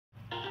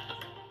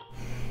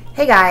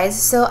Hey guys,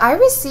 so I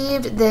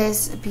received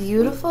this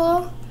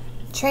beautiful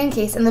train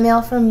case in the mail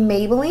from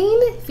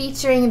Maybelline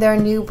featuring their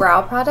new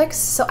brow products.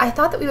 So I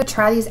thought that we would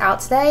try these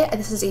out today.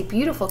 This is a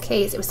beautiful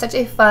case. It was such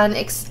a fun,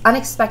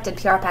 unexpected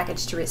PR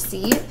package to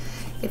receive.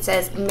 It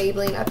says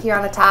Maybelline up here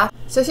on the top.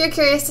 So if you're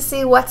curious to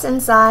see what's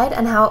inside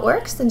and how it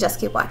works, then just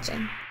keep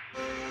watching.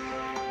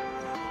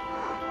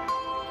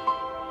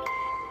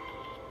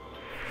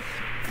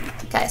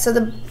 Okay, so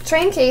the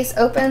train case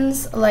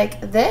opens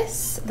like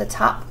this. The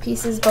top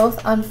pieces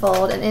both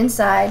unfold, and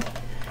inside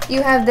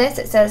you have this.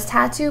 It says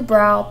Tattoo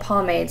Brow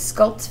Pomade,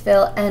 Sculpt,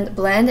 Fill, and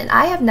Blend. And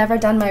I have never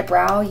done my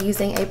brow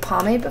using a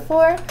pomade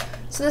before,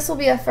 so this will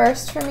be a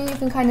first for me. You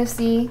can kind of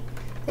see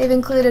they've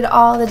included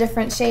all the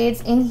different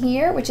shades in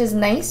here, which is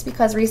nice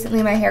because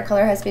recently my hair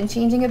color has been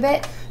changing a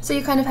bit, so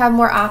you kind of have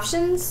more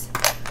options.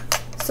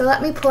 So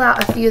let me pull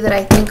out a few that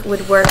I think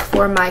would work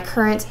for my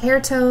current hair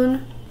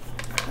tone.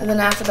 And then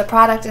after the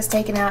product is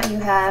taken out, you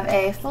have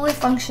a fully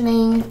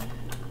functioning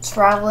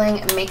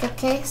traveling makeup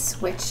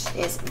case, which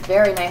is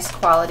very nice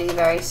quality,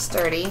 very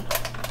sturdy.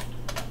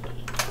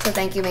 So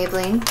thank you,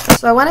 Maybelline.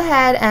 So I went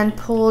ahead and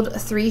pulled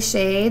 3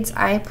 shades.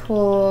 I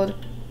pulled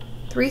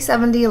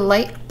 370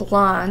 Light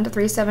Blonde,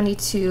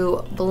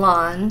 372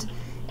 Blonde,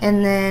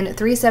 and then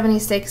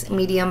 376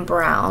 Medium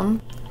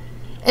Brown.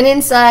 And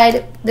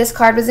inside, this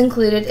card was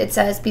included. It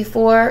says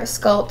Before,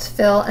 Sculpt,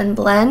 Fill, and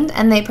Blend,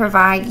 and they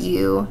provide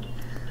you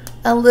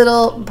a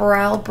little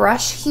brow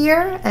brush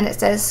here, and it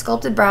says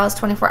Sculpted Brows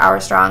 24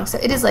 hours strong. So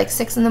it is like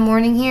 6 in the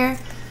morning here.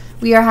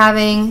 We are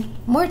having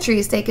more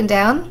trees taken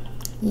down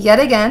yet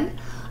again.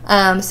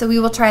 So we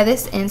will try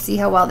this and see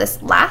how well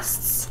this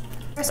lasts.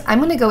 First, I'm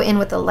going to go in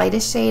with the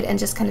lightest shade and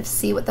just kind of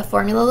see what the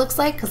formula looks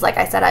like, because like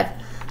I said, I've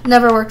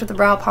never worked with a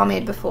brow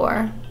pomade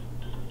before.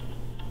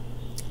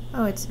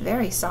 Oh, it's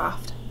very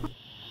soft.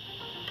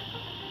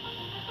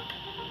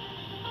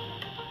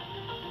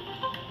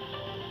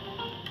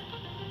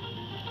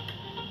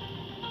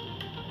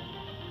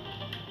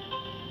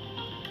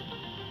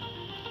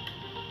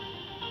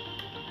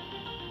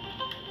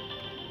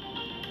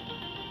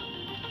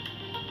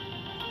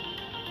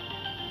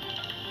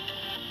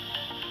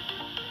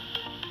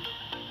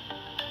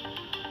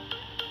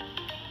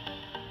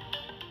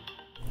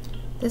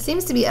 This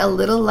seems to be a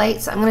little light,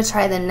 so I'm going to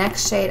try the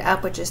next shade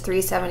up, which is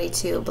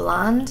 372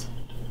 Blonde.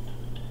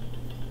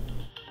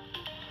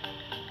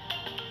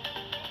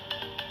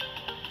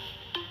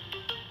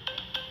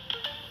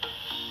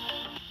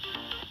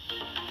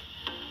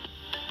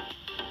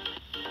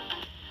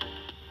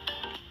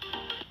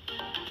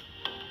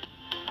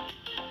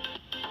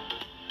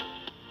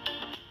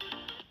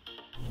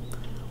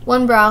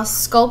 One brow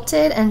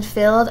sculpted and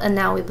filled, and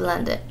now we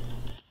blend it.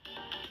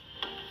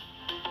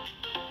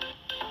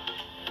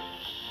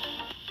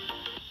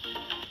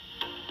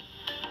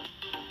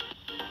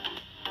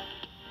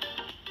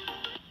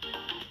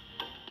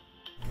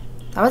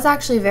 That was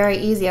actually very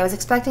easy. I was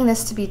expecting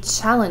this to be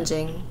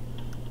challenging.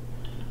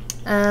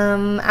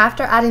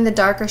 After adding the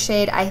darker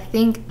shade, I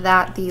think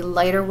that the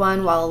lighter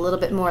one, while a little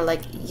bit more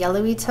like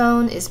yellowy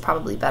tone, is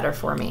probably better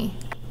for me.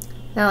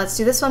 Now let's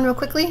do this one real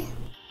quickly.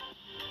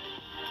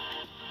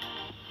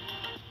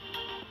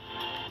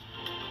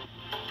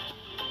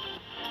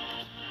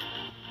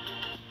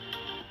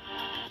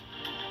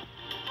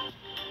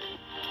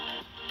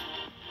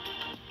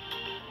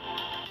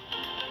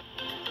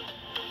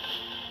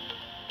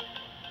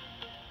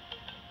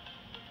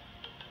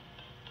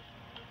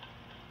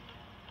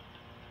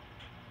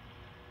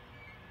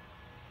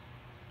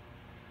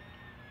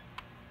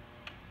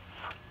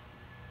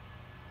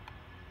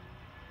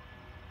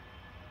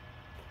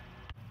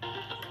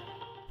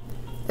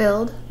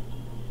 Filled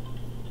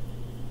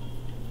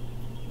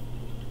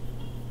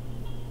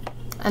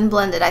and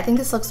blended. I think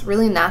this looks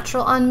really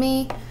natural on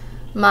me.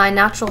 My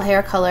natural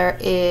hair color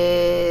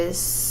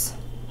is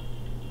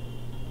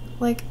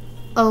like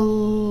a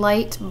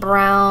light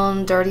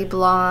brown, dirty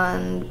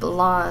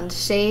blonde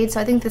shade,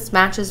 so I think this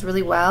matches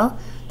really well.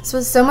 This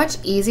was so much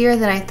easier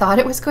than I thought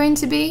it was going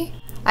to be.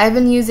 I've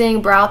been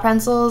using brow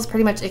pencils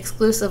pretty much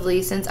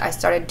exclusively since I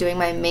started doing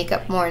my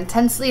makeup more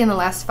intensely in the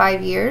last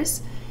 5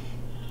 years.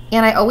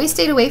 And I always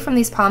stayed away from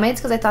these pomades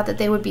because I thought that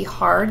they would be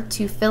hard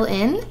to fill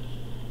in.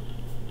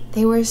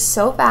 They were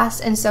so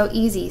fast and so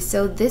easy.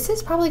 So this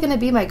is probably going to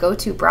be my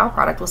go-to brow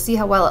product. We'll see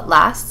how well it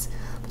lasts.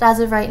 But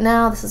as of right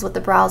now, this is what the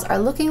brows are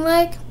looking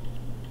like.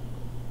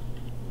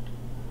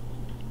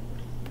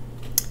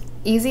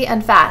 Easy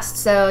and fast.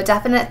 So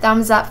definite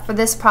thumbs up for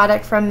this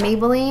product from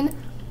Maybelline.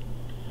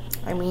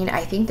 I mean,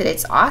 I think that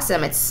it's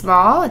awesome. It's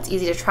small, it's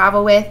easy to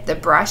travel with. The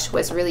brush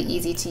was really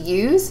easy to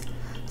use.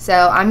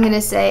 So I'm going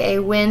to say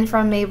a win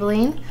from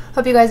Maybelline.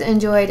 Hope you guys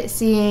enjoyed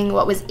seeing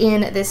what was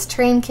in this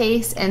train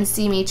case and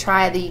see me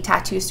try the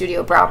Tattoo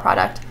Studio brow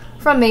product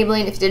from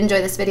Maybelline. If you did enjoy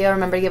this video,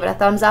 remember to give it a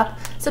thumbs up,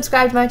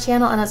 subscribe to my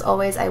channel, and as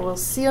always, I will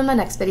see you in my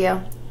next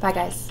video. Bye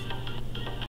guys.